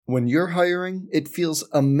When you're hiring, it feels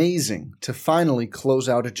amazing to finally close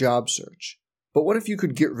out a job search. But what if you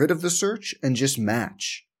could get rid of the search and just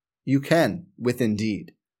match? You can with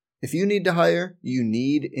Indeed. If you need to hire, you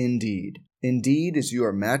need Indeed. Indeed is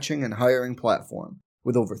your matching and hiring platform.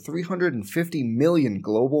 With over 350 million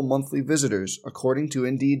global monthly visitors, according to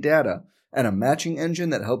Indeed data, and a matching engine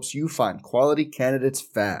that helps you find quality candidates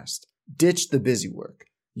fast. Ditch the busy work.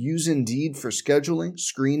 Use Indeed for scheduling,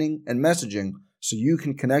 screening, and messaging so you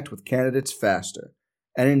can connect with candidates faster.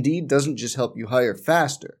 And Indeed doesn't just help you hire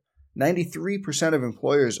faster. 93% of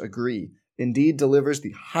employers agree Indeed delivers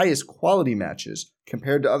the highest quality matches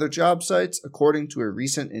compared to other job sites, according to a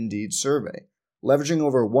recent Indeed survey. Leveraging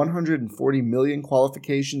over 140 million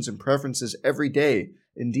qualifications and preferences every day,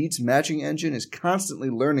 Indeed's matching engine is constantly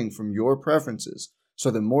learning from your preferences, so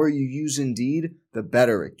the more you use Indeed, the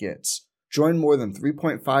better it gets. Join more than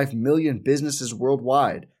 3.5 million businesses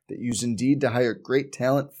worldwide that use Indeed to hire great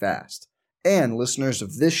talent fast. And listeners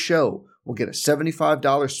of this show will get a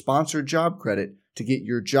 $75 sponsored job credit to get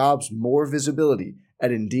your jobs more visibility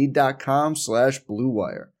at Indeed.com/Blue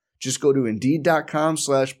Wire. Just go to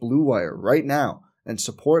Indeed.com/Blue Wire right now and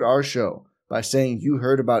support our show by saying you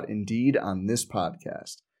heard about Indeed on this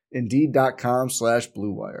podcast.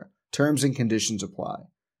 Indeed.com/Blue Wire. Terms and conditions apply.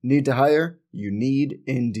 Need to hire? You need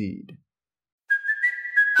Indeed.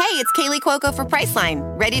 Hey, it's Kaylee Cuoco for Priceline.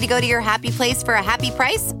 Ready to go to your happy place for a happy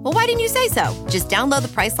price? Well, why didn't you say so? Just download the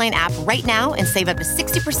Priceline app right now and save up to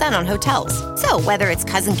 60% on hotels. So whether it's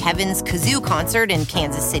Cousin Kevin's Kazoo Concert in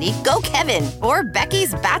Kansas City, go Kevin, or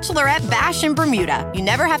Becky's Bachelorette Bash in Bermuda, you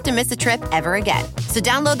never have to miss a trip ever again. So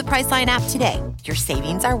download the Priceline app today. Your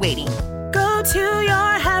savings are waiting. Go to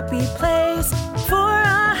your happy place for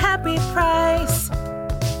a happy price.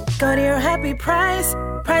 Go to your happy price,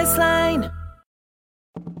 Priceline.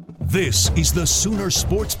 This is the Sooner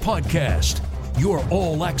Sports Podcast, your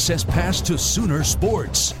all-access pass to Sooner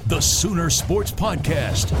Sports. The Sooner Sports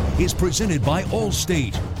Podcast is presented by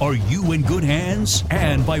Allstate. Are you in good hands?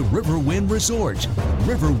 And by Riverwind Resort.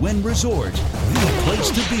 Riverwind Resort, the place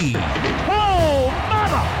to be. Oh,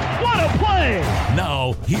 mama! What a play!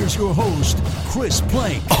 Now, here's your host, Chris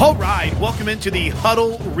Plank. All right, welcome into the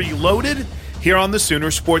Huddle Reloaded here on the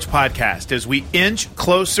Sooner Sports Podcast as we inch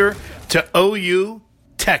closer to OU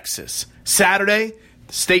Texas. Saturday,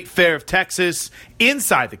 the State Fair of Texas,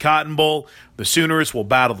 inside the Cotton Bowl. The Sooners will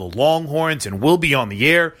battle the Longhorns, and we'll be on the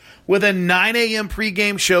air with a 9 a.m.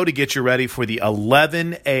 pregame show to get you ready for the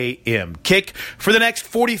 11 a.m. kick. For the next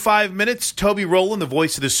 45 minutes, Toby Rowland, the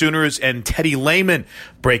voice of the Sooners, and Teddy Lehman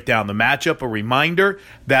break down the matchup. A reminder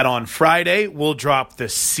that on Friday, we'll drop the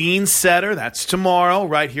Scene Setter. That's tomorrow,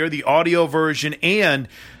 right here, the audio version, and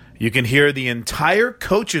you can hear the entire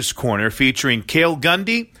Coach's Corner featuring Cale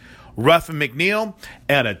Gundy, Ruffin McNeil,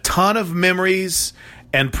 and a ton of memories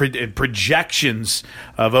and projections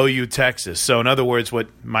of OU Texas. So in other words, what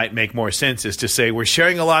might make more sense is to say we're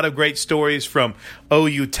sharing a lot of great stories from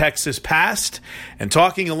OU Texas past and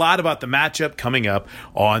talking a lot about the matchup coming up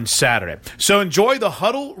on Saturday. So enjoy the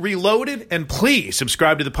Huddle Reloaded, and please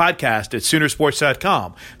subscribe to the podcast at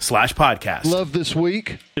Soonersports.com/podcast. Love this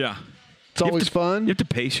week. Yeah. It's always fun. You have to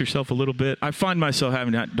pace yourself a little bit. I find myself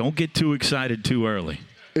having to, don't get too excited too early.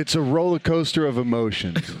 It's a roller coaster of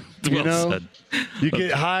emotions. You know, said. You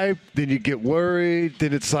get hyped, then you get worried,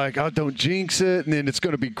 then it's like, oh, don't jinx it, and then it's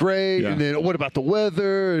going to be great, and then what about the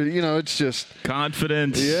weather? You know, it's just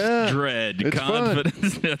confidence, dread, it's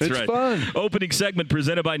confidence. Fun. That's it's right. Fun. Opening segment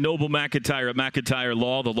presented by Noble McIntyre at McIntyre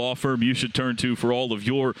Law, the law firm you should turn to for all of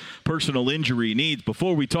your personal injury needs.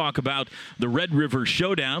 Before we talk about the Red River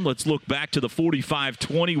Showdown, let's look back to the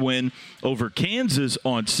 45-20 win over Kansas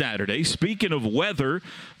on Saturday. Speaking of weather,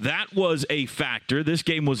 that was a factor. This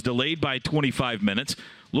game was delayed by 25 minutes.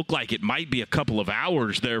 Looked like it might be a couple of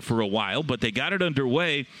hours there for a while, but they got it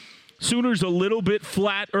underway. Sooners a little bit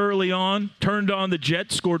flat early on, turned on the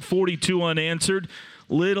Jets, scored 42 unanswered.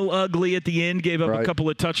 Little ugly at the end, gave up a couple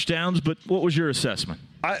of touchdowns, but what was your assessment?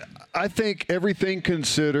 I think everything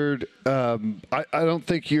considered, I don't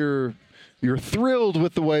think you're thrilled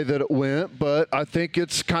with the way that it went, but I think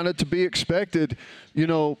it's kind of to be expected. You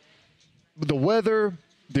know, the weather,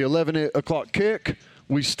 the 11 o'clock kick,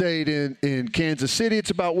 we stayed in Kansas City.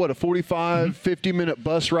 It's about, a 45, 50-minute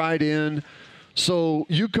bus ride in. So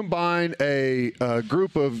you combine a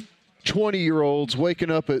group of 20-year-olds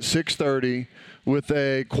waking up at 6:30 with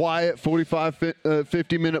a quiet 45,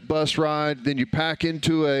 50-minute bus ride. Then you pack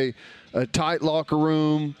into a tight locker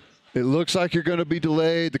room, It looks like you're going to be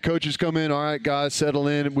delayed. The coaches come in, all right, guys, settle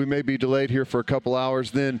in. We may be delayed here for a couple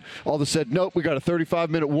hours. Then all of a sudden, nope, we got a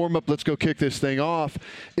 35-minute warm-up. Let's go kick this thing off.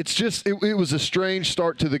 It's just it was a strange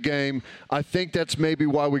start to the game. I think that's maybe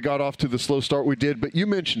why we got off to the slow start we did. But you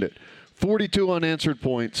mentioned it. 42 unanswered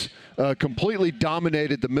points, completely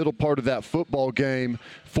dominated the middle part of that football game,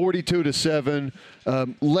 42-7.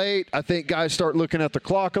 Late, I think guys start looking at the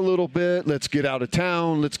clock a little bit. Let's get out of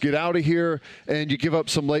town. Let's get out of here. And you give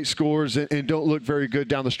up some late scores and don't look very good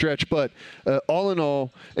down the stretch. But all in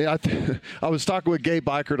all, I was talking with Gabe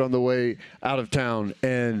Bikert on the way out of town,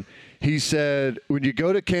 and he said, when you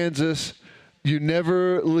go to Kansas, you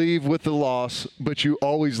never leave with the loss, but you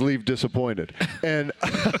always leave disappointed. And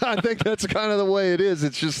I think that's kind of the way it is.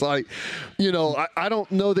 It's just like, I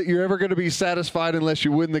don't know that you're ever going to be satisfied unless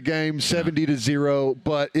you win the game 70-0,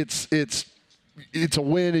 but it's a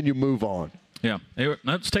win and you move on. Yeah. Hey,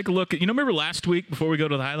 let's take a look at, remember last week before we go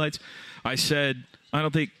to the highlights, I said, I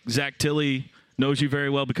don't think Zach Tilley knows you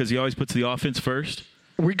very well because he always puts the offense first.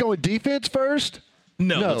 Are we going defense first?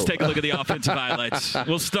 No, let's take a look at the offensive highlights.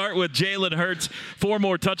 We'll start with Jalen Hurts. 4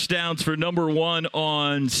 more touchdowns for number 1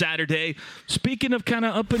 on Saturday. Speaking of kind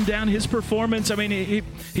of up and down his performance, I mean,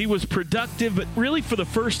 he was productive, but really for the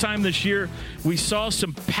first time this year, we saw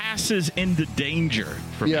some passes into danger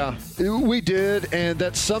from him. Yeah, we did, and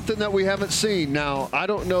that's something that we haven't seen. Now, I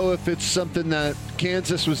don't know if it's something that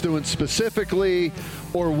Kansas was doing specifically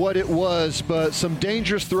or what it was, but some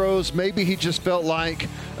dangerous throws. Maybe he just felt like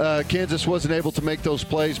Kansas wasn't able to make those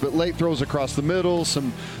plays, but late throws across the middle,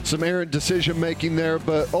 some errant decision-making there,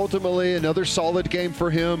 but ultimately another solid game for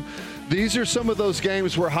him. These are some of those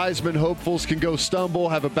games where Heisman hopefuls can go stumble,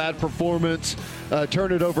 have a bad performance,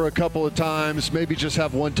 turn it over a couple of times, maybe just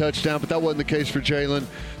have one touchdown, but that wasn't the case for Jalen.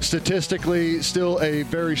 Statistically, still a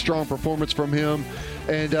very strong performance from him.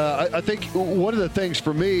 And I think one of the things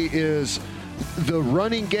for me is the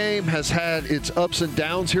running game has had its ups and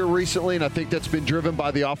downs here recently, and I think that's been driven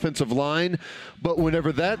by the offensive line. But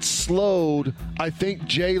whenever that's slowed, I think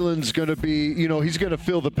Jalen's going to be, he's going to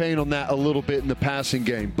feel the pain on that a little bit in the passing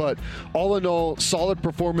game. But all in all, solid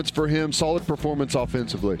performance for him, solid performance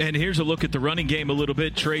offensively. And here's a look at the running game a little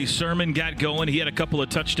bit. Trey Sermon got going. He had a couple of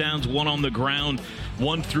touchdowns, one on the ground,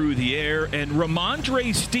 one through the air. And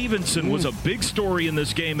Ramondre Stevenson was a big story in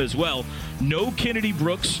this game as well. No Kennedy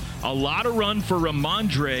Brooks, a lot of run for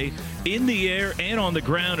Ramondre in the air and on the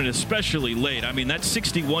ground, and especially late. I mean, that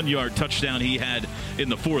 61-yard touchdown he had in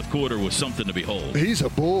the fourth quarter was something to behold. He's a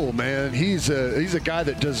bull, man. He's a guy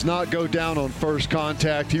that does not go down on first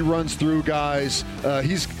contact. He runs through guys.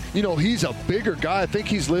 He's a bigger guy. I think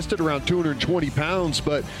he's listed around 220 pounds,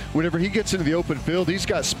 but whenever he gets into the open field, he's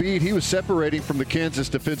got speed. He was separating from the Kansas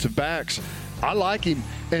defensive backs. I like him.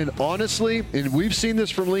 And honestly, and we've seen this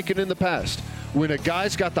from Lincoln in the past, when a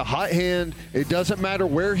guy's got the hot hand, it doesn't matter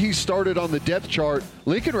where he started on the depth chart,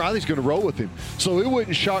 Lincoln Riley's going to roll with him. So it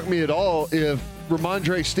wouldn't shock me at all if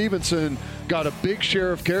Ramondre Stevenson got a big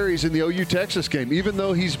share of carries in the OU Texas game, even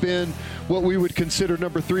though he's been what we would consider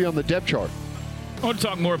number 3 on the depth chart. I want to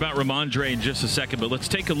talk more about Ramondre in just a second, but let's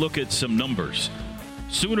take a look at some numbers.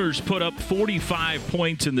 Sooners put up 45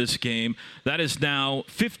 points in this game. That is now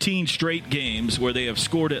 15 straight games where they have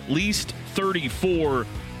scored at least 34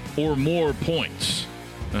 or more points.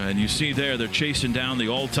 And you see there, they're chasing down the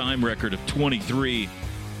all-time record of 23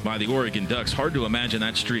 by the Oregon Ducks. Hard to imagine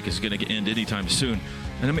that streak is going to end anytime soon.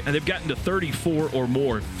 And they've gotten to 34 or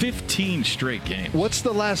more, 15 straight games. What's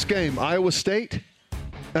the last game? Iowa State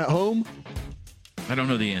at home? I don't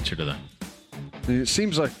know the answer to that. It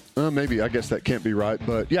seems like maybe, I guess that can't be right.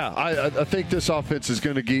 But, yeah, I think this offense is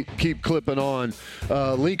going to keep clipping on.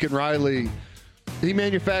 Lincoln Riley, he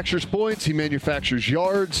manufactures points. He manufactures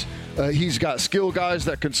yards. He's got skill guys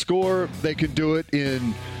that can score. They can do it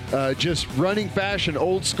in just running fashion,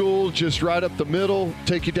 old school, just right up the middle,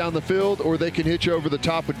 take you down the field, or they can hit you over the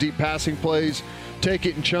top with deep passing plays, take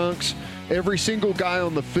it in chunks. Every single guy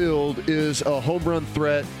on the field is a home run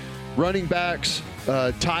threat. Running backs,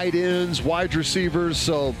 tight ends, wide receivers.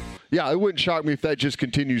 So, yeah, it wouldn't shock me if that just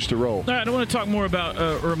continues to roll. All right, I want to talk more about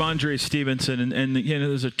Ramondre Stevenson, and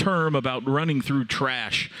there's a term about running through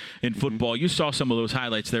trash in football. You saw some of those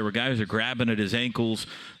highlights there where guys are grabbing at his ankles,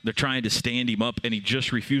 they're trying to stand him up, and he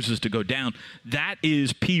just refuses to go down. That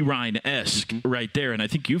is P. Ryan-esque right there, and I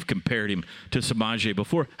think you've compared him to Samaje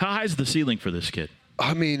before. How high is the ceiling for this kid?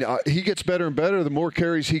 I mean, he gets better and better. The more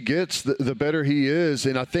carries he gets, the better he is.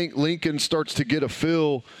 And I think Lincoln starts to get a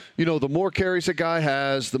feel. You know, the more carries a guy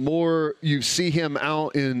has, the more you see him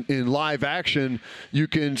out in live action, you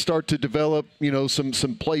can start to develop, you know, some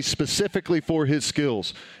plays specifically for his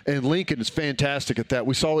skills. And Lincoln is fantastic at that.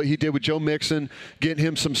 We saw what he did with Joe Mixon, getting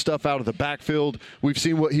him some stuff out of the backfield. We've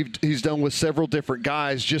seen what he's done with several different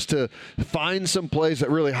guys just to find some plays that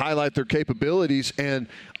really highlight their capabilities. And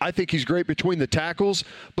I think he's great between the tackles.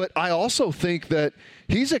 But I also think that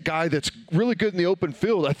he's a guy that's really good in the open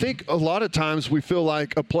field. I think a lot of times we feel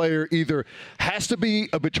like a player either has to be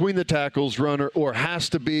a between the tackles runner or has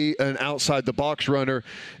to be an outside the box runner.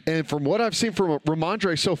 And from what I've seen from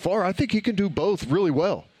Ramondre so far, I think he can do both really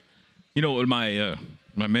well. You know what my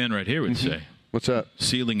man right here would say? What's that?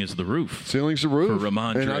 Ceiling is the roof. Ceiling's the roof. For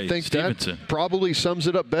Ramondre and I think Stevenson. That probably sums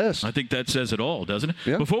it up best. I think that says it all, doesn't it?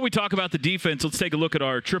 Yeah. Before we talk about the defense, let's take a look at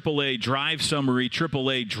our AAA drive summary,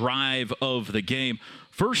 AAA drive of the game.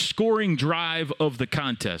 First scoring drive of the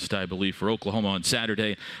contest, I believe, for Oklahoma on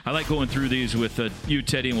Saturday. I like going through these with you,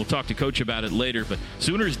 Teddy, and we'll talk to Coach about it later. But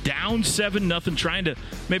Sooners down 7-0, trying to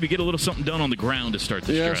maybe get a little something done on the ground to start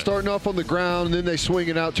this drive. Starting off on the ground, and then they swing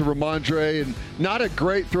it out to Ramondre. And not a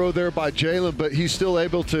great throw there by Jalen, but he's still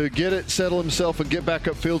able to get it, settle himself, and get back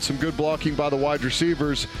upfield. Some good blocking by the wide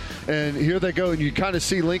receivers. And here they go, and you kind of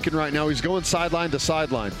see Lincoln right now. He's going sideline to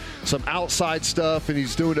sideline. Some outside stuff, and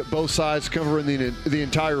he's doing it both sides, covering the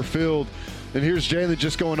entire field. And here's Jalen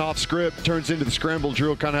just going off script, turns into the scramble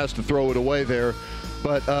drill, kind of has to throw it away there.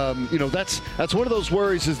 But you know, that's one of those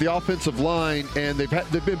worries is the offensive line, and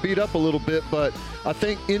they've been beat up a little bit, but I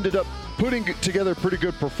think ended up putting together a pretty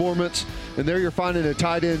good performance. And there you're finding a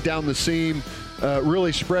tight end down the seam,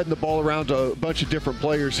 really spreading the ball around to a bunch of different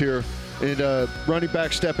players here. And running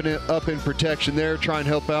back stepping up in protection there, trying to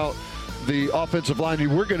help out the offensive line.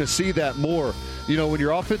 We're going to see that more. You know, when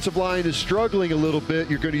your offensive line is struggling a little bit,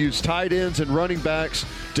 you're going to use tight ends and running backs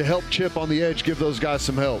to help chip on the edge, give those guys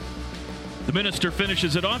some help. The Minister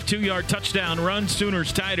finishes it off, 2-yard touchdown run.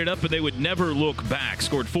 Sooners tied it up, but they would never look back.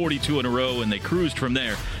 Scored 42 in a row, and they cruised from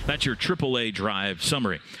there. That's your AAA drive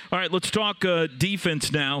summary. All right, let's talk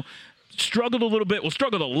defense now. Struggled a little bit. Well,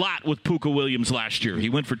 struggled a lot with Puka Williams last year. He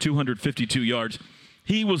went for 252 yards.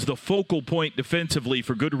 He was the focal point defensively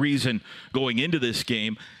for good reason going into this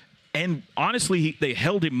game. And honestly, they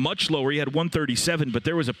held him much lower. He had 137, but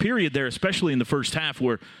there was a period there, especially in the first half,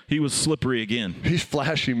 where he was slippery again. He's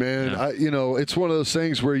flashy, man. Yeah. It's one of those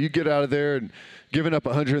things where you get out of there and giving up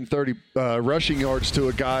 130 rushing yards to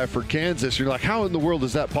a guy for Kansas. You're like, how in the world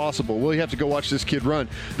is that possible? Well, you have to go watch this kid run.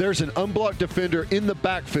 There's an unblocked defender in the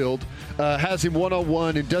backfield, has him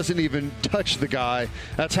one-on-one and doesn't even touch the guy.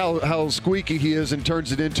 That's how squeaky he is, and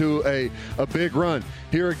turns it into a big run.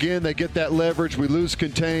 Here again, they get that leverage. We lose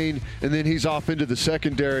contain, and then he's off into the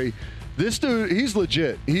secondary. This dude, he's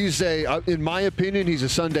legit. He's in my opinion, he's a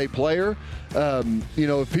Sunday player.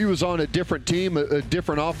 If he was on a different team, a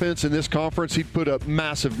different offense in this conference, he'd put up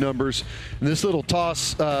massive numbers. And this little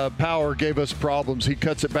toss power gave us problems. He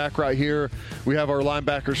cuts it back right here. We have our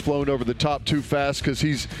linebackers flowing over the top too fast because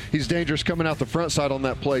he's dangerous coming out the front side on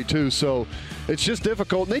that play too. So it's just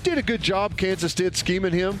difficult. And they did a good job, Kansas did,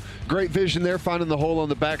 scheming him. Great vision there, finding the hole on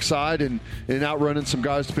the backside and outrunning some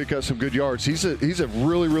guys to pick up some good yards. He's a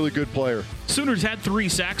really, really good player. Sooners had 3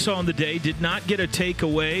 sacks on the day, did not get a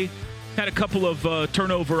takeaway. Had a couple of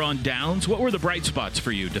turnover on downs. What were the bright spots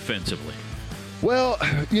for you defensively? Well,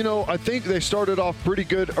 I think they started off pretty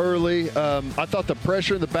good early. I thought the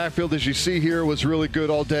pressure in the backfield, as you see here, was really good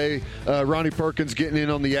all day. Ronnie Perkins getting in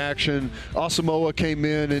on the action. Asamoah came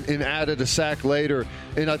in and added a sack later.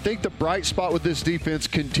 And I think the bright spot with this defense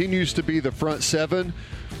continues to be the front 7.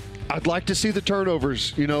 I'd like to see the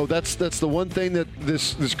turnovers. That's the one thing that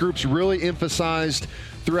this group's really emphasized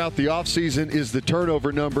throughout the offseason is the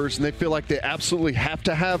turnover numbers, and they feel like they absolutely have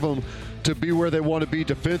to have them to be where they want to be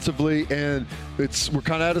defensively, and we're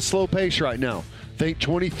kind of at a slow pace right now. I think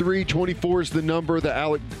 23, 24 is the number that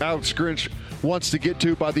Alex Grinch wants to get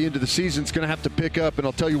to by the end of the season. It's going to have to pick up, and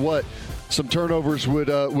I'll tell you what, some turnovers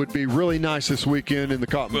would be really nice this weekend in the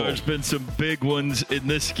Cotton Bowl. There's been some big ones in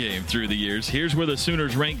this game through the years. Here's where the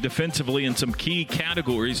Sooners rank defensively in some key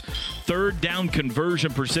categories. 3rd down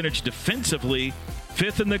conversion percentage defensively,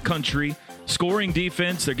 5th in the country. Scoring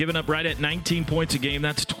defense, they're giving up right at 19 points a game.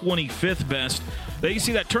 That's 25th best. You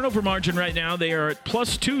see that turnover margin right now. They are at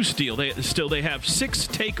 +2 still. They have 6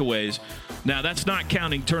 takeaways. Now, that's not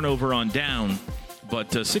counting turnover on down,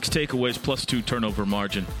 but 6 takeaways +2 turnover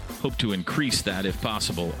margin. hope to increase that if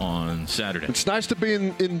possible on Saturday. It's nice to be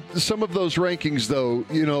in some of those rankings, though.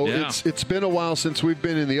 It's been a while since we've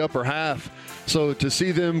been in the upper half. So to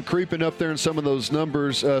see them creeping up there in some of those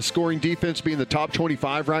numbers, scoring defense being the top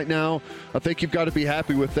 25 right now, I think you've got to be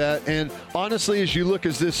happy with that. And honestly, as you look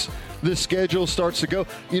as this schedule starts to go,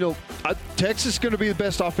 Texas is going to be the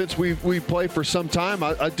best offense we play for some time.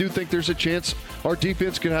 I do think there's a chance our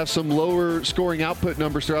defense could have some lower scoring output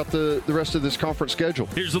numbers throughout the rest of this conference schedule.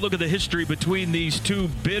 Here's a look at the history between these two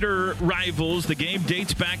bitter rivals. The game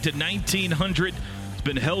dates back to 1900.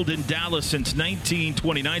 Been held in Dallas since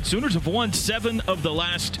 1929. Sooners have won 7 of the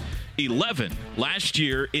last 11. Last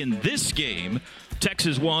year in this game,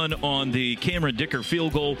 Texas won on the Cameron Dicker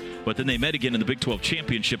field goal, but then they met again in the Big 12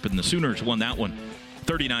 championship, and the Sooners won that one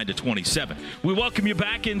 39-27. We welcome you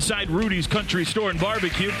back inside Rudy's Country Store and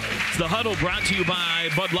Barbecue. It's the Huddle, brought to you by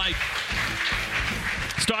Bud Light.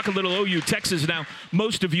 Let's talk a little OU Texas now.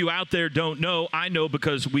 Most of you out there don't know. I know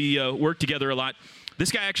because we work together a lot. This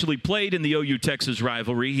guy actually played in the OU-Texas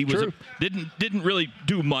rivalry. He was didn't really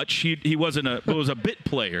do much. He was a bit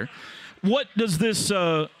player. What does this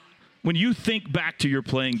when you think back to your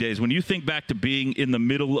playing days, when you think back to being in the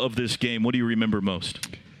middle of this game, what do you remember most?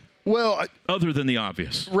 Well, other than the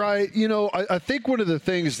obvious. Right. I think one of the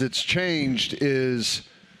things that's changed is,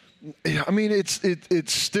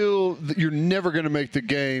 it's still, you're never going to make the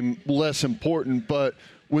game less important, but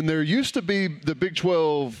when there used to be the Big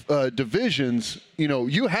 12 divisions,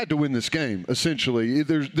 you had to win this game, essentially.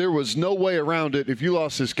 There was no way around it. If you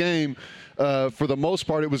lost this game, for the most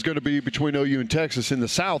part, it was going to be between OU and Texas in the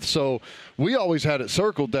South. So we always had it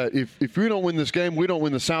circled that if we don't win this game, we don't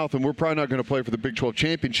win the South, and we're probably not going to play for the Big 12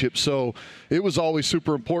 championship. So it was always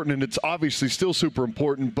super important, and it's obviously still super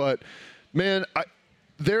important. But, man,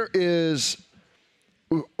 there's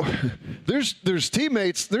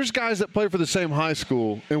teammates, there's guys that play for the same high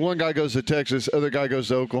school, and one guy goes to Texas, other guy goes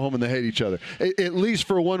to Oklahoma, and they hate each other. At least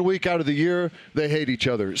for 1 week out of the year, they hate each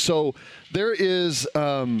other. So there's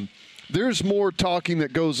more talking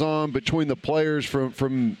that goes on between the players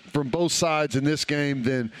from both sides in this game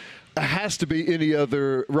than has to be any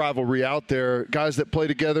other rivalry out there. Guys that play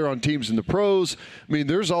together on teams in the pros.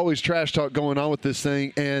 There's always trash talk going on with this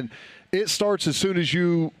thing, and it starts as soon as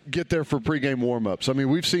you get there for pregame warm-ups.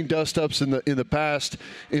 We've seen dust-ups in the past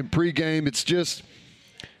in pregame. It's just,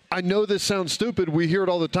 I know this sounds stupid. We hear it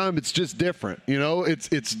all the time. It's just different.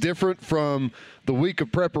 It's different from the week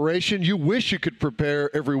of preparation. You wish you could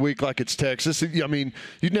prepare every week like it's Texas.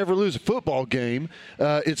 You'd never lose a football game.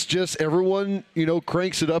 It's just everyone,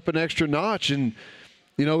 cranks it up an extra notch, and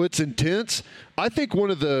it's intense. I think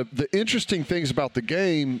one of the interesting things about the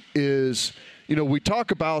game is, we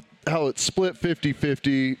talk about how it's split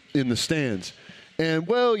 50-50 in the stands. And,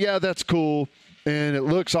 well, yeah, that's cool, and it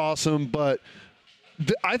looks awesome, but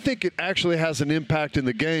I think it actually has an impact in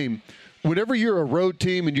the game. Whenever you're a road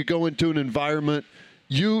team and you go into an environment,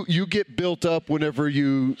 you get built up whenever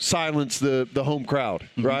you silence the home crowd,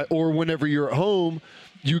 right? Or whenever you're at home,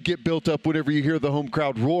 you get built up whenever you hear the home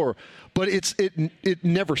crowd roar. But it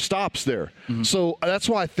never stops there. So that's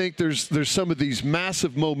why I think there's some of these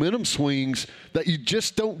massive momentum swings that you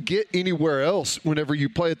just don't get anywhere else whenever you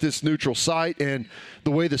play at this neutral site and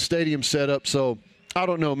the way the stadium's set up. So I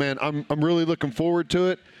don't know, man. I'm really looking forward to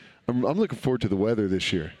it. I'm looking forward to the weather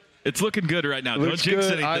this year. It's looking good right now. Don't jinx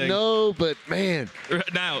anything. I know, but, man,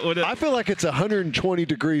 now I feel like it's 120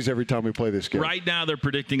 degrees every time we play this game. Right now they're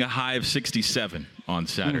predicting a high of 67 on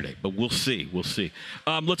Saturday, but we'll see.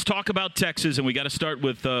 Let's talk about Texas, and we got to start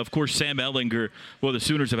with, of course, Sam Ehlinger. Well, the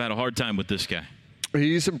Sooners have had a hard time with this guy.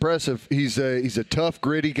 He's impressive. He's a tough,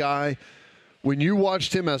 gritty guy. When you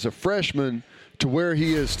watched him as a freshman to where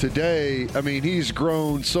he is today, he's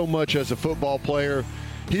grown so much as a football player.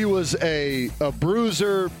 He was a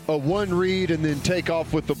bruiser, a one read, and then take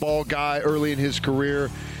off with the ball guy early in his career.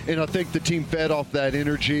 And I think the team fed off that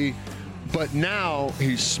energy. But now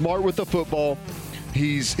he's smart with the football.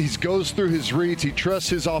 He goes through his reads. He trusts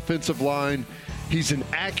his offensive line. He's an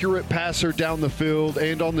accurate passer down the field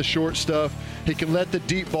and on the short stuff. He can let the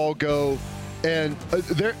deep ball go. And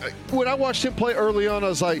when I watched him play early on, I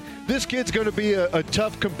was like, this kid's going to be a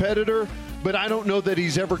tough competitor, but I don't know that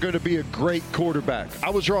he's ever going to be a great quarterback. I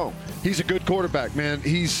was wrong. He's a good quarterback, man.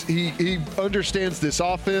 He understands this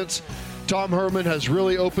offense. Tom Herman has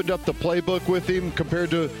really opened up the playbook with him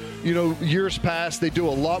compared to, years past. They do a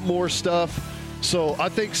lot more stuff. So I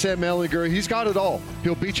think Sam Ehlinger, he's got it all.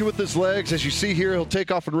 He'll beat you with his legs. As you see here, he'll take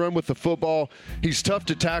off and run with the football. He's tough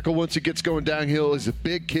to tackle once he gets going downhill. He's a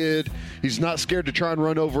big kid. He's not scared to try and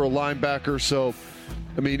run over a linebacker. So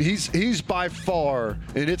I mean, he's by far,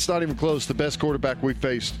 and it's not even close, the best quarterback we've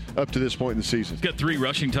faced up to this point in the season. He's got 3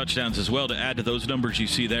 rushing touchdowns as well to add to those numbers you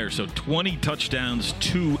see there. So 20 touchdowns,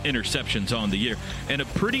 2 interceptions on the year. And a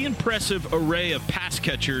pretty impressive array of pass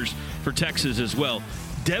catchers for Texas as well.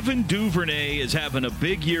 Devin Duvernay is having a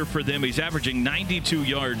big year for them. He's averaging 92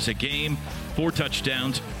 yards a game, 4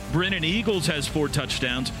 touchdowns. Brennan Eagles has 4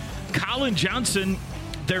 touchdowns. Colin Johnson,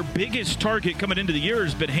 their biggest target coming into the year,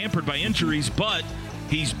 has been hampered by injuries, but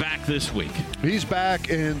he's back this week. He's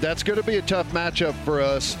back, and that's going to be a tough matchup for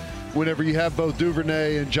us whenever you have both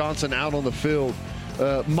Duvernay and Johnson out on the field.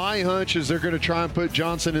 My hunch is they're going to try and put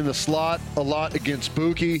Johnson in the slot a lot against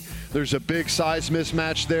Buki. There's a big size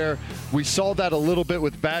mismatch there. We saw that a little bit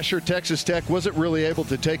with Basher. Texas Tech wasn't really able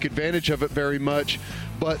to take advantage of it very much,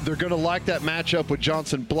 but they're going to like that matchup with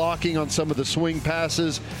Johnson blocking on some of the swing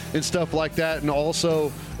passes and stuff like that, and also,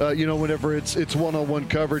 whenever it's one-on-one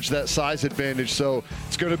coverage, that size advantage. So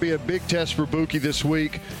it's going to be a big test for Buki this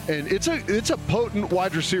week, and it's a potent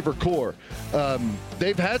wide receiver core.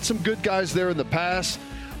 They've had some good guys there in the past.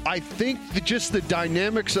 I think just the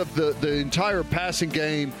dynamics of the entire passing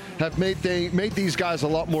game have made these guys a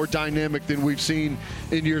lot more dynamic than we've seen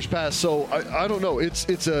in years past. So I don't know. It's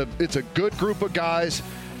a good group of guys.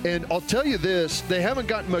 And I'll tell you this, they haven't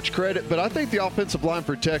gotten much credit, but I think the offensive line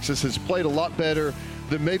for Texas has played a lot better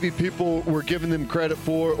than maybe people were giving them credit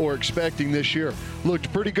for or expecting this year.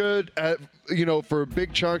 Looked pretty good for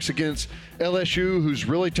big chunks against LSU, who's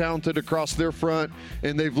really talented across their front,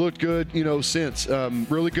 and they've looked good, since.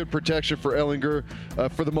 Really good protection for Ellinger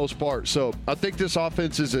for the most part. So I think this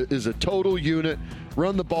offense is a total unit.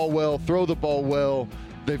 Run the ball well, throw the ball well.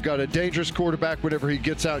 They've got a dangerous quarterback whenever he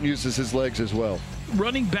gets out and uses his legs as well.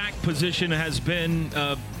 Running back position has been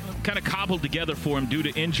kind of cobbled together for him due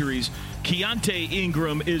to injuries. Keontae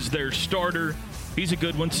Ingram is their starter. He's a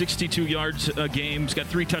good one, 62 yards a game. He's got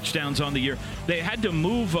 3 touchdowns on the year. They had to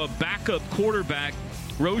move a backup quarterback,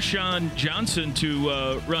 Roshan Johnson,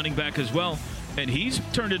 to running back as well. And he's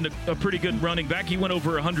turned into a pretty good running back. He went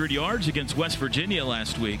over 100 yards against West Virginia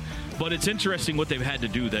last week. But it's interesting what they've had to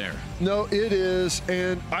do there. No, it is.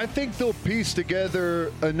 And I think they'll piece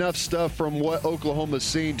together enough stuff from what Oklahoma's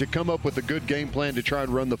seen to come up with a good game plan to try and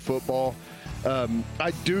run the football.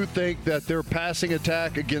 I do think that their passing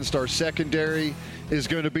attack against our secondary is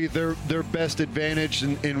going to be their best advantage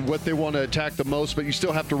in what they want to attack the most, but you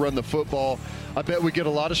still have to run the football. I bet we get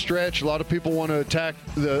a lot of stretch. A lot of people want to attack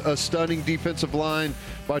a stunning defensive line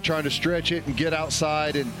by trying to stretch it and get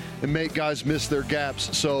outside and make guys miss their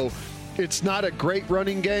gaps. So it's not a great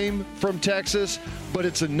running game from Texas, but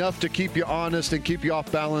it's enough to keep you honest and keep you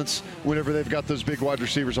off balance whenever they've got those big wide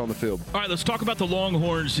receivers on the field. All right, let's talk about the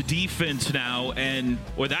Longhorns' defense now,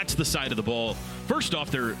 that's the side of the ball. First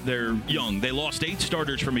off, they're young. They lost 8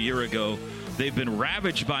 starters from a year ago. They've been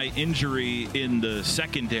ravaged by injury in the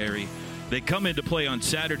secondary. They come into play on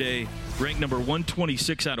Saturday, ranked number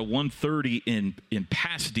 126 out of 130 in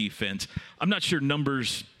pass defense. I'm not sure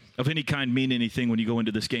numbers of any kind mean anything when you go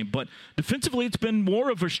into this game, but defensively it's been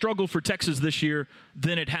more of a struggle for Texas this year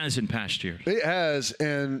than it has in past years. It has,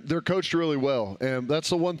 and they're coached really well, and that's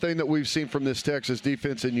the one thing that we've seen from this Texas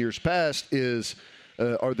defense in years past is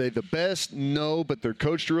are they the best? No, but they're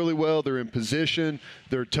coached really well. They're in position.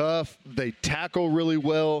 They're tough. They tackle really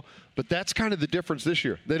well. But that's kind of the difference this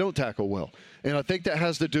year. They don't tackle well. And I think that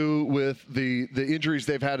has to do with the injuries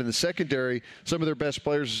they've had in the secondary. Some of their best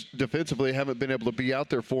players defensively haven't been able to be out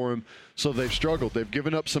there for them, so they've struggled. They've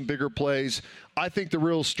given up some bigger plays. I think the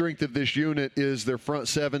real strength of this unit is their front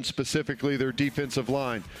seven, specifically their defensive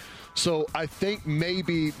line. So I think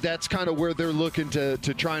maybe that's kind of where they're looking to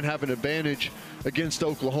try and have an advantage against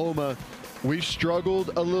Oklahoma. We've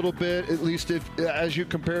struggled a little bit, at least as you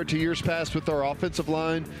compare it to years past with our offensive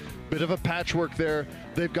line. Bit of a patchwork there.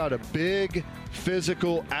 They've got a big,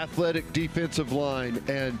 physical, athletic defensive line,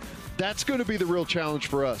 and that's going to be the real challenge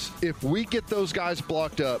for us. If we get those guys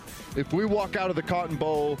blocked up, if we walk out of the Cotton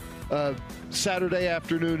Bowl Saturday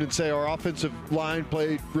afternoon and say our offensive line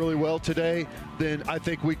played really well today, then I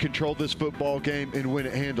think we control this football game and win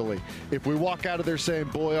it handily. If we walk out of there saying,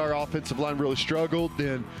 boy, our offensive line really struggled,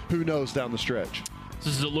 then who knows down the stretch.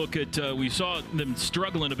 This is a look at, we saw them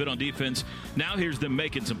struggling a bit on defense. Now here's them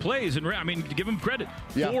making some plays. And, I mean, give them credit.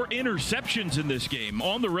 Yeah. 4 interceptions in this game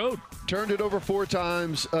on the road. Turned it over 4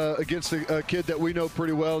 times against a kid that we know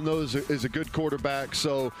pretty well, knows is a good quarterback.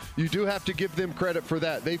 So you do have to give them credit for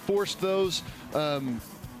that. They forced those. They're an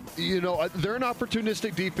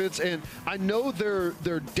opportunistic defense, and I know they're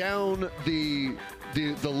down the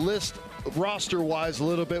list roster-wise a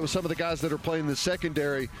little bit with some of the guys that are playing in the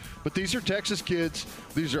secondary. But these are Texas kids.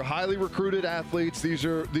 These are highly recruited athletes. These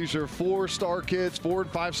are 4-star kids, 4-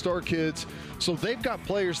 and 5-star kids. So they've got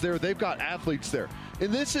players there. They've got athletes there.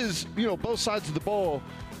 And this is, both sides of the ball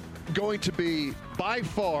going to be by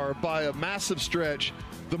far, by a massive stretch,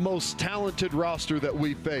 the most talented roster that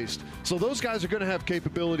we've faced. So those guys are going to have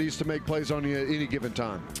capabilities to make plays on you at any given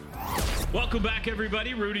time. Welcome back,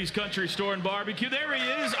 everybody. Rudy's Country Store and Barbecue. There he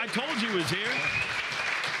is. I told you he was here.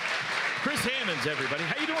 Chris Hammonds, everybody.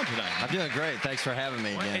 How you doing tonight? I'm doing great. Thanks for having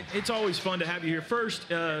me again. It's always fun to have you here. First,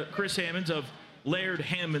 Chris Hammonds of Laird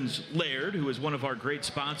Hammonds Laird, who is one of our great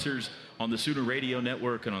sponsors on the Sooner Radio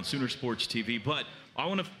Network and on Sooner Sports TV. But I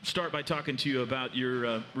want to start by talking to you about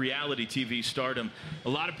your reality TV stardom. A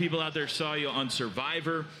lot of people out there saw you on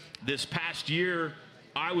Survivor. This past year,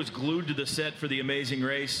 I was glued to the set for The Amazing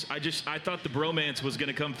Race. I thought the bromance was going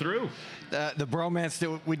to come through. The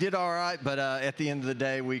bromance, we did all right, but at the end of the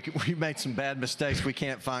day, we made some bad mistakes. We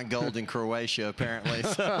can't find gold in Croatia, apparently.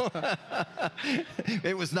 So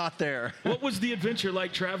it was not there. What was the adventure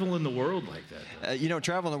like traveling the world like that?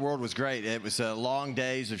 Traveling the world was great. It was long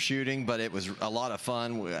days of shooting, but it was a lot of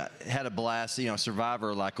fun. We had a blast.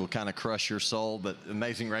 Survivor will kind of crush your soul, but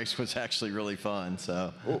Amazing Race was actually really fun.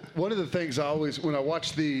 So one of the things when I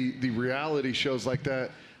watch the reality shows like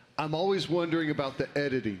that, I'm always wondering about the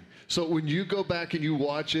editing. So when you go back and you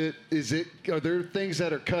watch it, are there things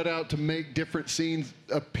that are cut out to make different scenes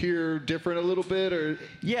appear different a little bit? Or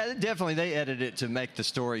yeah, definitely they edited it to make the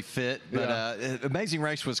story fit. But Amazing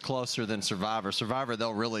Race was closer than Survivor. Survivor,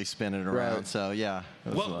 they'll really spin it around. Right. So yeah.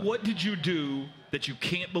 What did you do that you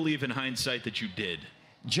can't believe in hindsight that you did?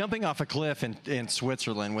 Jumping off a cliff in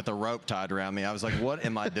Switzerland with a rope tied around me. I was like, what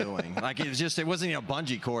am I doing? It wasn't a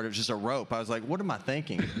bungee cord. It was just a rope. I was like, what am I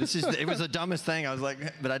thinking? It was the dumbest thing. I was like,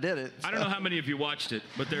 but I did it. So. I don't know how many of you watched it,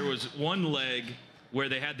 but there was one leg where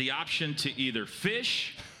they had the option to either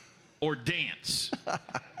fish or dance.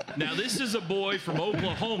 Now, this is a boy from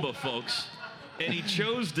Oklahoma, folks, and he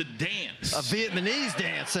chose to dance. A Vietnamese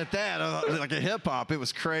dance at that, like a hip-hop. It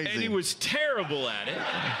was crazy. And he was terrible at it.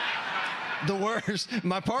 The worst.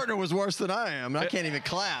 My partner was worse than I am. I can't even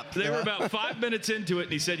clap. They were about 5 minutes into it,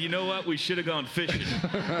 and he said, you know what? We should have gone fishing.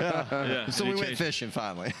 So we went fishing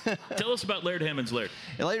finally. Tell us about Laird Hammonds Laird.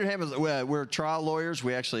 Laird Hammonds, we're trial lawyers.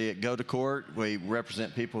 We actually go to court. We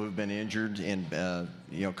represent people who've been injured in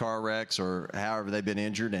car wrecks or however they've been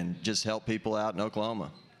injured and just help people out in Oklahoma.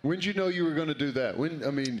 When did you know you were going to do that?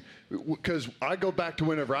 Because I go back to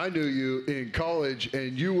whenever I knew you in college,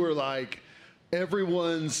 and you were like,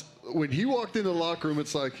 when he walked in the locker room,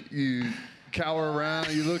 it's like you cower around,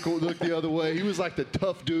 you look the other way. He was like the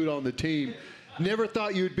tough dude on the team. Never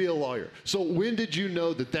thought you'd be a lawyer. So when did you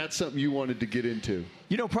know that that's something you wanted to get into?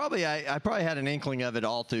 Probably I probably had an inkling of it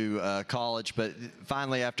all through college, but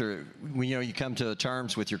finally after you come to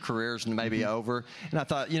terms with your careers and maybe over, and I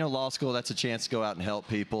thought law school, that's a chance to go out and help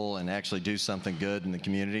people and actually do something good in the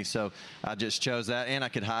community. So I just chose that, and I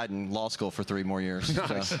could hide in law school for 3 more years.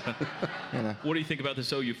 Nice. So, What do you think about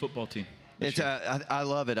this OU football team? I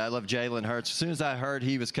love it. I love Jalen Hurts. As soon as I heard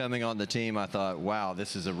he was coming on the team, I thought, wow,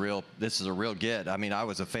 this is a real get. I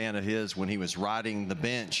was a fan of his when he was riding the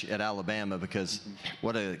bench at Alabama, because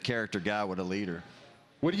what a character guy, what a leader.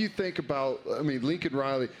 What do you think about, Lincoln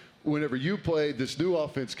Riley, whenever you played, this new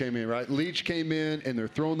offense came in, right? Leach came in, and they're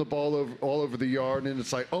throwing the ball all over the yard, and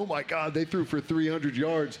it's like, oh, my God, they threw for 300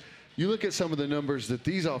 yards. You look at some of the numbers that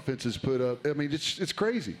these offenses put up, it's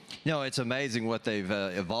crazy. It's amazing what they've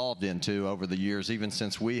evolved into over the years, even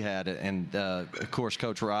since we had it. And, of course,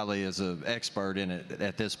 Coach Riley is an expert in it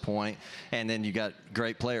at this point. And then you got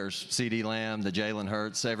great players, CeeDee Lamb, the Jalen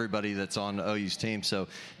Hurts, everybody that's on OU's team. So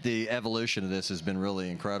the evolution of this has been really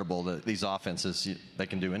incredible, that these offenses, they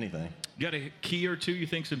can do anything. You got a key or two you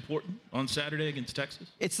think is important on Saturday against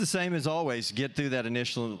Texas? It's the same as always. Get through that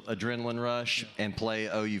initial adrenaline rush and play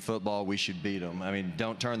OU football. We should beat them.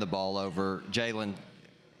 Don't turn the ball over. Jalen,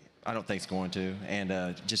 I don't think it's going to.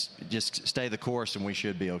 And just stay the course, and we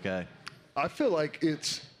should be okay. I feel like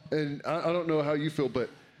and I don't know how you feel,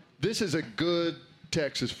 but this is a good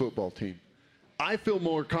Texas football team. I feel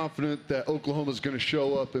more confident that Oklahoma's going to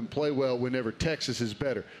show up and play well whenever Texas is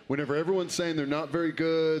better. Whenever everyone's saying they're not very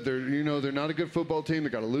good, they're not a good football team, they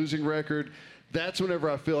got a losing record, that's whenever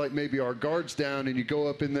I feel like maybe our guard's down and you go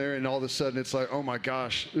up in there and all of a sudden it's like, oh my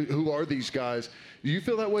gosh, who are these guys? Do you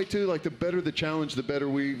feel that way too? Like the better the challenge, the better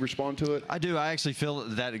we respond to it? I do. I actually feel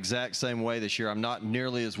that exact same way this year. I'm not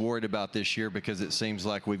nearly as worried about this year because it seems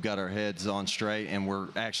like we've got our heads on straight and we're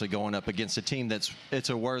actually going up against a team it's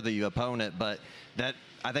a worthy opponent. But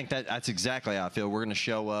I think that's exactly how I feel. We're going to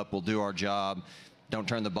show up. We'll do our job. don't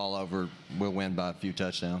turn the ball over, we'll win by a few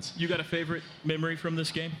touchdowns. You got a favorite memory from this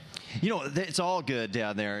game? You know, it's all good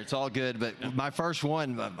down there. It's all good. But my first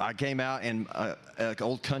one, I came out and an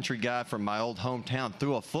old country guy from my old hometown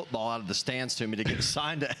threw a football out of the stands to me to get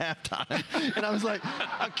signed at halftime. And I was like,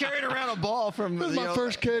 I carried around a ball from my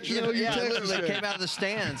first catch. I literally came out of the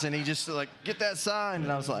stands, and he just like, get that signed.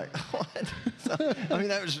 And I was like, what? So, I mean,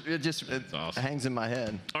 it awesome. Hangs in my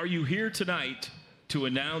head. Are you here tonight to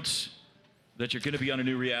announce that you're going to be on a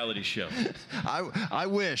new reality show? I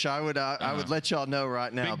wish I would let y'all know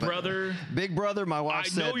right now. Big Brother, my wife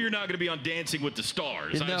said. I know you're not going to be on Dancing with the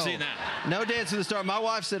Stars. I've seen that. No Dancing with the Stars. My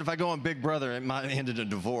wife said if I go on Big Brother, it might end in a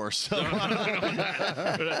divorce. So.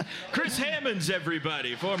 Chris Hammonds,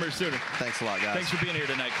 everybody, former Sooner. Thanks a lot, guys. Thanks for being here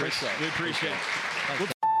tonight, Chris. We appreciate it.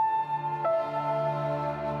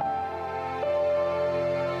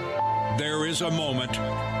 There is a moment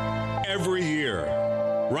every year,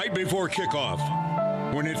 right before kickoff,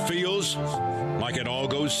 when it feels like it all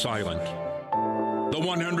goes silent. The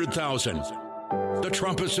 100,000, the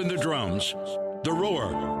trumpets and the drums, the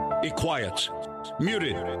roar, it quiets,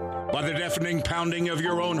 muted by the deafening pounding of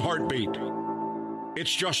your own heartbeat.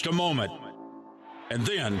 It's just a moment. And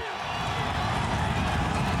then,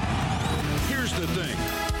 here's the thing.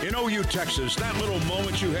 In OU, Texas, that little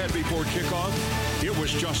moment you had before kickoff, it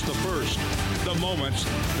was just the first. The moments,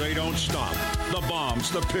 they don't stop. The bombs,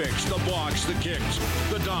 the picks, the blocks, the kicks,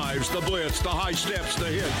 the dives, the blitz, the high steps, the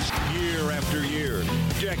hits. Year after year,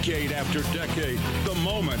 decade after decade, the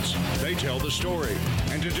moments, they tell the story.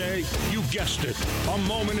 And today, you guessed it, a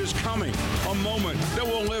moment is coming. A moment that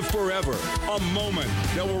will live forever. A moment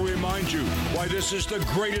that will remind you why this is the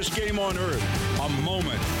greatest game on earth. A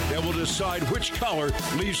moment that will decide which color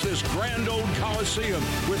leaves this grand old Coliseum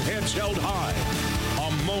with heads held high.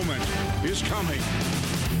 A moment is coming.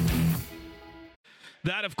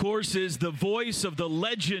 That, of course, is the voice of the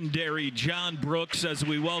legendary John Brooks as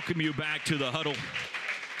we welcome you back to the Huddle.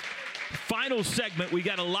 Final segment, we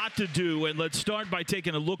got a lot to do, and let's start by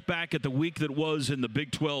taking a look back at the week that was in the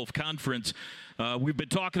Big 12 Conference. We've been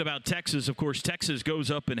talking about Texas. Of course, Texas goes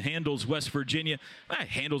up and handles West Virginia.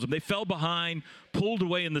 Handles them. They fell behind, pulled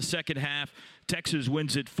away in the second half. Texas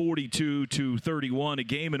wins it 42-31, a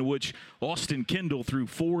game in which Austin Kendall threw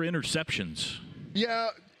 4 interceptions. Yeah,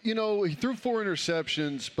 you know, he threw 4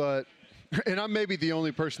 interceptions, and I may be the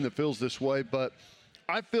only person that feels this way, but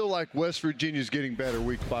I feel like West Virginia's getting better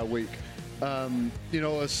week by week. A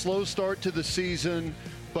slow start to the season,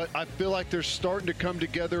 but I feel like they're starting to come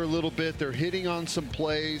together a little bit. They're hitting on some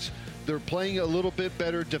plays. They're playing a little bit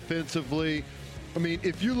better defensively. I mean,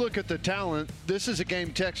 if you look at the talent, this is a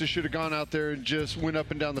game Texas should have gone out there and just went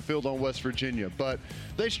up and down the field on West Virginia. But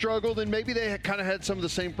they struggled, and maybe they kind of had some of the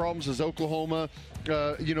same problems as Oklahoma,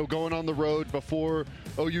 going on the road before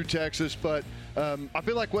OU Texas. But I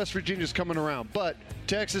feel like West Virginia's coming around. But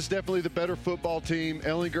Texas definitely the better football team.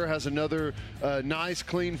 Ellinger has another nice,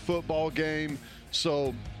 clean football game.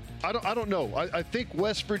 So I don't know. I think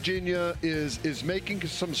West Virginia is making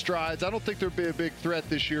some strides. I don't think they'll be a big threat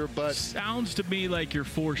this year, but sounds to me like you're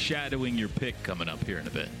foreshadowing your pick coming up here in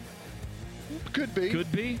a bit. Could be.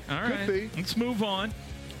 Could be. All right. Could be. Let's move on.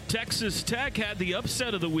 Texas Tech had the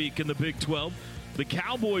upset of the week in the Big 12. The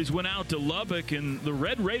Cowboys went out to Lubbock, and the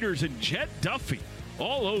Red Raiders and Jet Duffy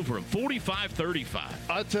all over them, 45-35.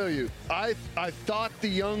 I'll tell you, I thought the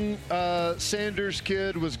young Sanders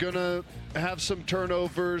kid was going to have some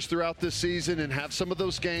turnovers throughout this season and have some of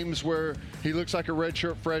those games where he looks like a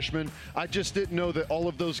redshirt freshman. I just didn't know that all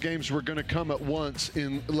of those games were going to come at once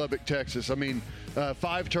in Lubbock, Texas. I mean,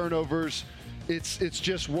 5 turnovers. It's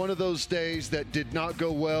just one of those days that did not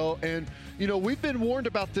go well. And, we've been warned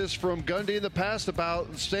about this from Gundy in the past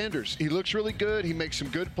about Sanders. He looks really good. He makes some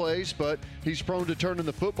good plays, but he's prone to turning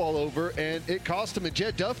the football over, and it cost him. And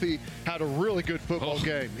Jet Duffy had a really good football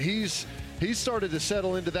game. He's started to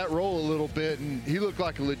settle into that role a little bit, and he looked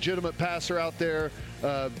like a legitimate passer out there,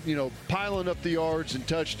 piling up the yards and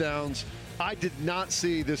touchdowns. I did not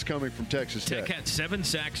see this coming from Texas Tech. Tech had 7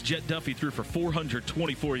 sacks. Jet Duffy threw for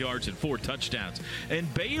 424 yards and 4 touchdowns.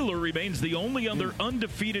 And Baylor remains the only other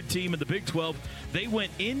undefeated team in the Big 12. They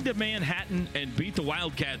went into Manhattan and beat the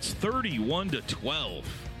Wildcats 31-12.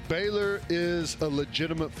 Baylor is a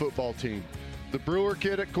legitimate football team. The Brewer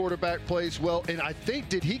kid at quarterback plays well, and I think,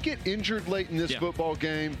 did he get injured late in this football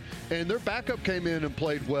game? And their backup came in and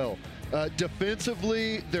played well.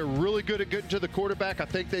 Defensively, they're really good at getting to the quarterback. I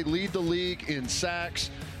think they lead the league in sacks.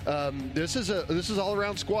 This is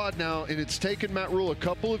all-around squad now, and it's taken Matt Rule a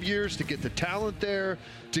couple of years to get the talent there,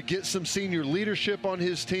 to get some senior leadership on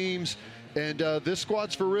his teams, and this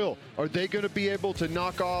squad's for real. Are they going to be able to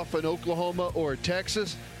knock off an Oklahoma or a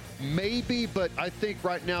Texas? maybe, but I think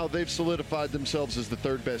right now they've solidified themselves as the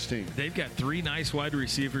third best team. They've got 3 nice wide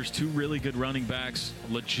receivers, 2 really good running backs,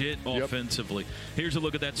 legit offensively. Here's a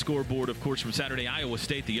look at that scoreboard, of course, from Saturday. Iowa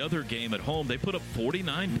State, the other game at home, they put up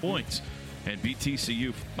 49 points and beat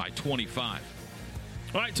TCU by 25.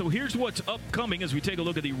 All right, so here's what's upcoming as we take a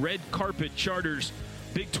look at the Red Carpet Charters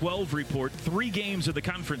Big 12 report. 3 games of the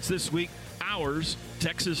conference this week. Ours,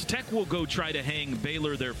 Texas Tech will go try to hang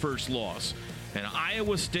Baylor their first loss. And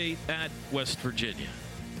Iowa State at West Virginia.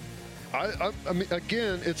 I mean,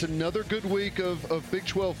 again, it's another good week of Big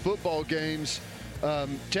 12 football games.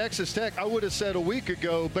 Texas Tech, I would have said a week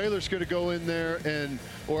ago, Baylor's going to go in there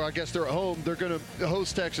or I guess they're at home. They're going to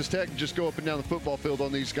host Texas Tech and just go up and down the football field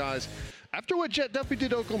on these guys. After what Jet Duffy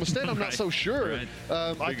did to Oklahoma State, I'm not so sure. Right.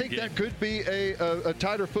 I think that could be a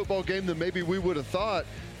tighter football game than maybe we would have thought.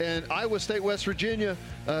 And Iowa State, West Virginia,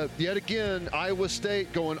 yet again, Iowa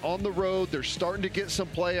State going on the road. They're starting to get some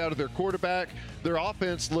play out of their quarterback. Their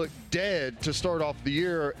offense looked dead to start off the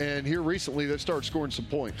year, and here recently they started scoring some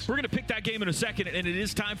points. We're going to pick that game in a second, and it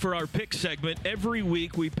is time for our pick segment. Every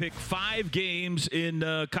week we pick 5 games in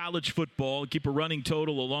college football, keep a running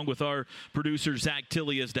total along with our producer Zach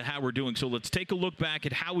Tilley as to how we're doing. So let's take a look back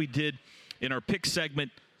at how we did in our pick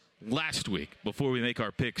segment last week before we make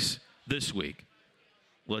our picks this week.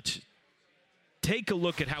 Let's take a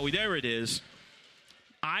look at how there it is.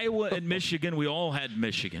 Iowa and Michigan, we all had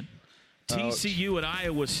Michigan. TCU at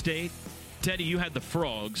Iowa State. Teddy, you had the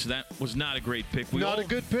Frogs. That was not a great pick. Not a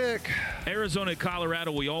good pick. Arizona,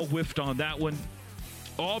 Colorado, we all whiffed on that one.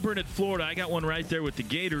 Auburn at Florida, I got one right there with the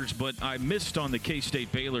Gators, but I missed on the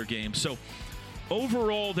K-State Baylor game. So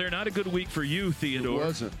overall, they're not a good week for you, Theodore. It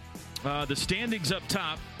wasn't. The standings up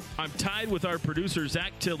top, I'm tied with our producer,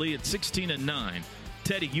 Zach Tilley, at 16-9.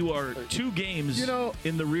 Teddy, you are 2 games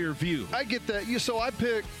in the rear view. I get that. So I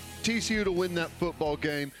picked TCU to win that football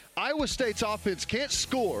game. Iowa State's offense can't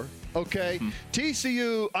score, okay?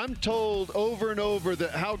 TCU, I'm told over and over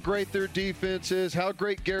that how great their defense is, how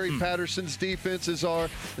great Gary Patterson's defenses are,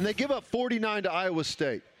 and they give up 49 to Iowa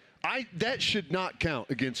State. That should not count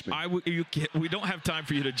against me. We don't have time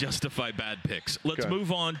for you to justify bad picks. Let's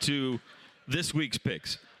move on to this week's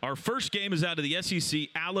picks. Our first game is out of the SEC,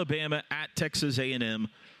 Alabama at Texas A&M.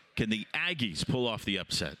 Can the Aggies pull off the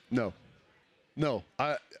upset? No.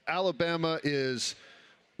 Alabama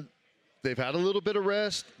they've had a little bit of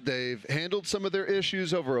rest. They've handled some of their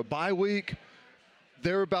issues over a bye week.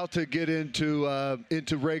 They're about to get into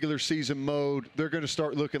regular season mode. They're going to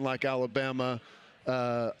start looking like Alabama.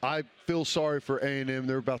 I feel sorry for A&M.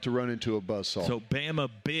 They're about to run into a buzzsaw. So Bama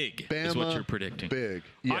big is what you're predicting. Big,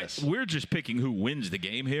 yes. We're just picking who wins the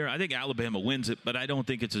game here. I think Alabama wins it, but I don't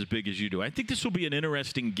think it's as big as you do. I think this will be an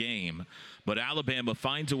interesting game, but Alabama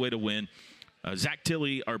finds a way to win. Zach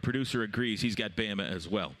Tilley, our producer, agrees. He's got Bama as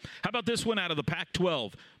well. How about this one out of the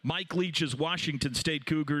Pac-12? Mike Leach's Washington State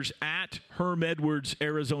Cougars at Herm Edwards'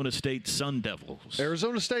 Arizona State Sun Devils.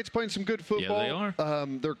 Arizona State's playing some good football. Yeah, they are.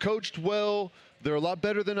 They're coached well. They're a lot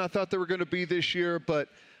better than I thought they were going to be this year, but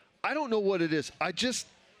I don't know what it is. I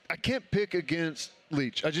can't pick against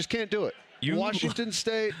Leach. I just can't do it. Washington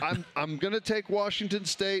State, I'm going to take Washington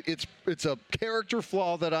State. It's a character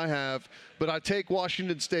flaw that I have, but I take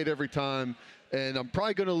Washington State every time, and I'm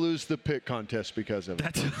probably going to lose the pick contest because of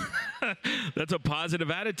it. That's a positive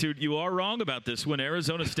attitude. You are wrong about this one.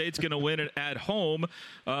 Arizona State's going to win it at home.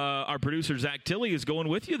 Our producer, Zach Tilley, is going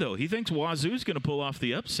with you, though. He thinks Wazoo's going to pull off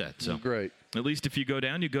the upset. So great. At least if you go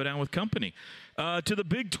down with company. To the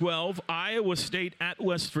Big 12, Iowa State at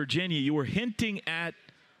West Virginia. You were hinting at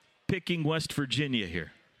picking West Virginia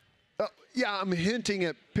here. Yeah, I'm hinting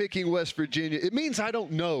at picking West Virginia. It means I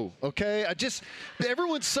don't know, okay?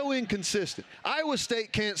 Everyone's so inconsistent. Iowa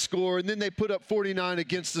State can't score, and then they put up 49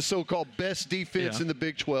 against the so-called best defense in the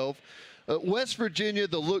Big 12. West Virginia,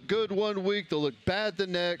 they'll look good one week, they'll look bad the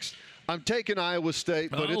next. I'm taking Iowa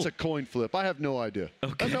State, but it's a coin flip. I have no idea.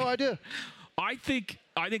 Okay. I have no idea. I think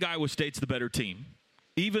Iowa State's the better team.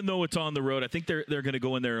 Even though it's on the road, I think they're going to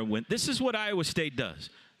go in there and win. This is what Iowa State does.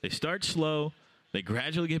 They start slow. They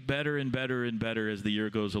gradually get better and better and better as the year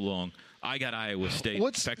goes along. I got Iowa State.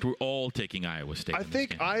 In fact, we're all taking Iowa State. I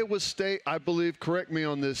think Iowa State, I believe, correct me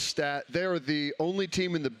on this stat, they are the only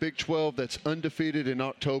team in the Big 12 that's undefeated in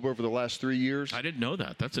October over the last 3 years. I didn't know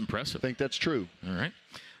that. That's impressive. I think that's true. All right.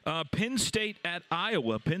 Penn State at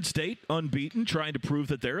Iowa. Penn State unbeaten, trying to prove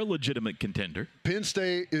that they're a legitimate contender. Penn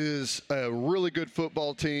State is a really good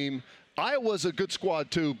football team. Iowa's a good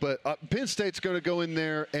squad too, but Penn State's going to go in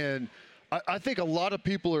there, and I think a lot of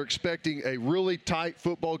people are expecting a really tight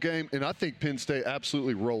football game, and I think Penn State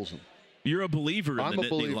absolutely rolls them. You're a believer in the Nittany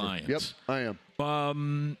believer. Lions. Yep, I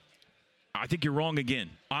am. I think you're wrong again.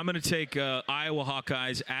 I'm going to take Iowa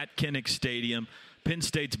Hawkeyes at Kinnick Stadium. Penn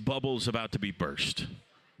State's bubble's about to be burst.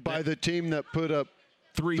 By the team that put up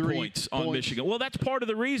three points on Michigan. Well, that's part of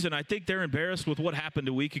the reason. I think they're embarrassed with what happened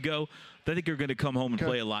a week ago. I think they're going to come home and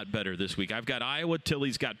play a lot better this week. I've got Iowa.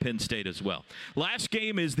 Tilly's got Penn State as well. Last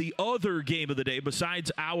game is the other game of the day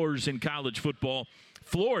besides ours in college football.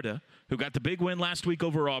 Florida, who got the big win last week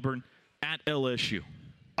over Auburn, at LSU.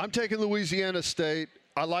 I'm taking Louisiana State.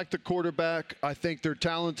 I like the quarterback. I think they're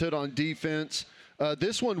talented on defense.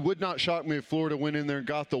 This one would not shock me if Florida went in there and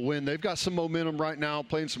got the win. They've got some momentum right now,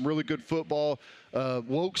 playing some really good football,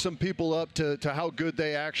 woke some people up to how good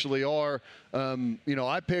they actually are.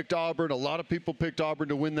 I picked Auburn. A lot of people picked Auburn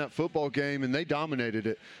to win that football game, and they dominated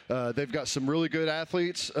it. They've got some really good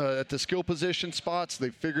athletes at the skill position spots.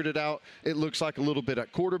 They've figured it out. It looks like a little bit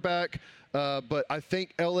at quarterback. But I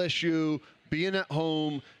think LSU, being at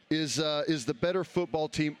home, is the better football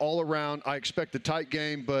team all around. I expect a tight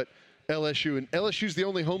game, but LSU. And LSU's the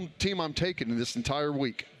only home team I'm taking in this entire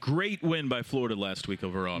week. Great win by Florida last week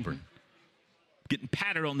over Auburn. Getting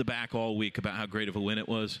patted on the back all week about how great of a win it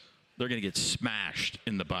was. They're going to get smashed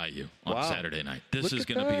in the Bayou on Saturday night. This is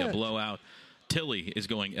going to be a blowout. Tilly is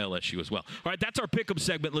going LSU as well. All right, that's our pick-up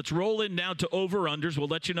segment. Let's roll in now to over-unders. We'll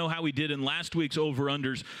let you know how we did in last week's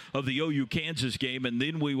over-unders of the OU-Kansas game, and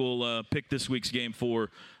then we will pick this week's game for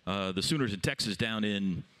the Sooners in Texas down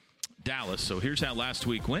in Dallas. So here's how last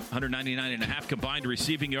week went. 199.5 combined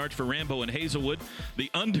receiving yards for Rambo and Hazelwood. The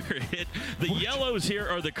under hit. The yellows here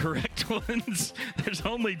are the correct ones. There's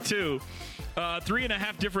only two.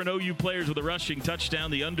 3.5 different OU players with a rushing touchdown.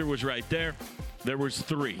 The under was right there. There was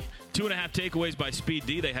 3. 2.5 takeaways by Speed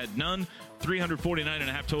D. They had none.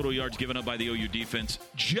 349.5 total yards given up by the OU defense.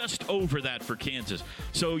 Just over that for Kansas.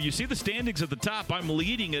 So you see the standings at the top. I'm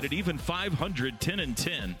leading it at even 500,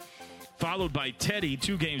 10-10. Followed by Teddy,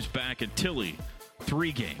 2 games back, and Tilly,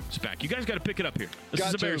 3 games back. You guys got to pick it up here. This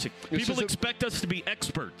is embarrassing. People expect us to be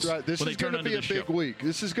experts. Right. This is going to be a big week.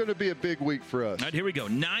 This is going to be a big week for us. All right, here we go.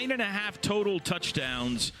 9.5 total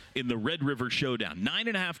touchdowns in the Red River Showdown.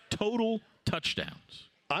 9.5 total touchdowns.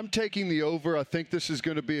 I'm taking the over. I think this is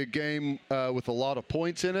going to be a game with a lot of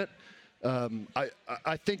points in it.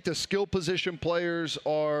 I think the skill position players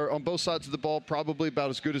are on both sides of the ball probably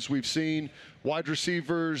about as good as we've seen. Wide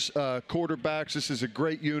receivers, quarterbacks, this is a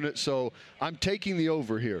great unit, so I'm taking the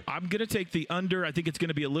over here. I'm going to take the under. I think it's going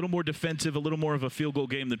to be a little more defensive, a little more of a field goal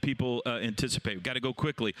game than people anticipate. We've got to go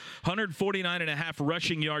quickly. 149.5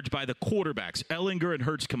 rushing yards by the quarterbacks, Ellinger and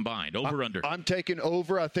Hurts combined. Over, under. I'm taking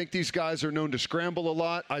over. I think these guys are known to scramble a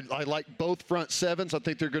lot. I like both front sevens. I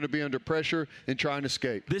think they're going to be under pressure and try and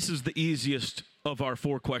escape. This is the easiest of our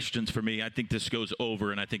 4 questions for me. I think this goes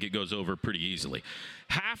over, and I think it goes over pretty easily.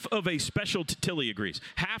 Half of a special Tilly agrees.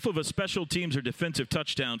 Half of a special teams or defensive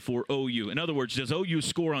touchdown for OU. In other words, does OU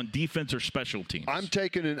score on defense or special teams? I'm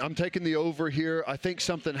taking the over here. I think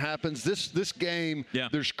something happens. This game,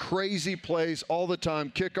 there's crazy plays all the time.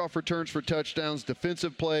 Kickoff returns for touchdowns,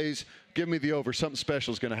 defensive plays. Give me the over. Something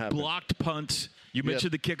special is going to happen. Blocked punts. You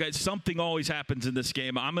mentioned the kick. Something always happens in this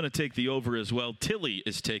game. I'm going to take the over as well. Tilly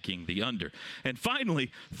is taking the under. And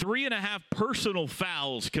finally, 3.5 personal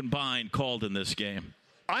fouls combined called in this game.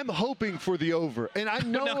 I'm hoping for the over. And I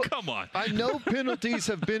know no, come on. I know penalties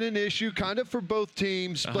have been an issue kind of for both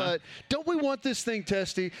teams, but don't we want this thing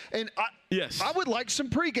testy? And I would like some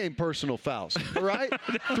pregame personal fouls, all right?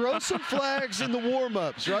 Throw some flags in the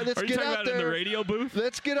warm-ups, right? Let's get out there in the radio booth.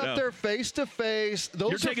 Let's get up there face to face.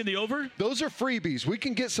 You're taking the over? Those are freebies. We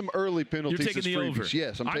can get some early penalties. You're taking the freebies. over.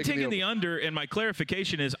 Yes, I'm taking the under, and my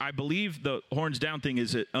clarification is I believe the horns down thing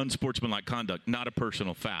is unsportsmanlike conduct, not a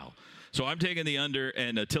personal foul. So I'm taking the under,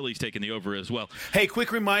 and Tilly's taking the over as well. Hey,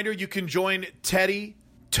 quick reminder, you can join Teddy,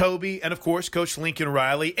 Toby, and, of course, Coach Lincoln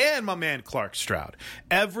Riley and my man Clark Stroud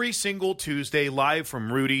every single Tuesday live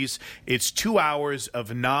from Rudy's. It's 2 hours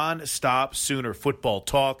of non-stop Sooner football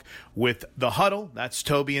talk with the Huddle. That's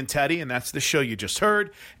Toby and Teddy, and that's the show you just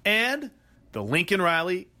heard. And the Lincoln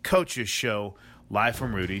Riley Coaches Show live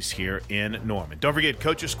from Rudy's here in Norman. Don't forget,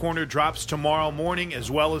 Coach's Corner drops tomorrow morning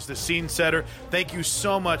as well as the Scene Setter. Thank you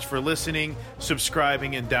so much for listening,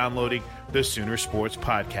 subscribing, and downloading the Sooner Sports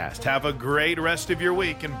Podcast. Have a great rest of your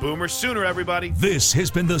week, and Boomer Sooner, everybody. This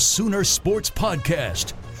has been the Sooner Sports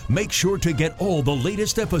Podcast. Make sure to get all the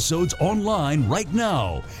latest episodes online right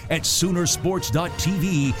now at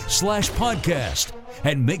Soonersports.tv/podcast.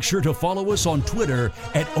 And make sure to follow us on Twitter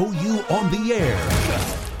at OU On The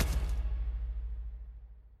Air.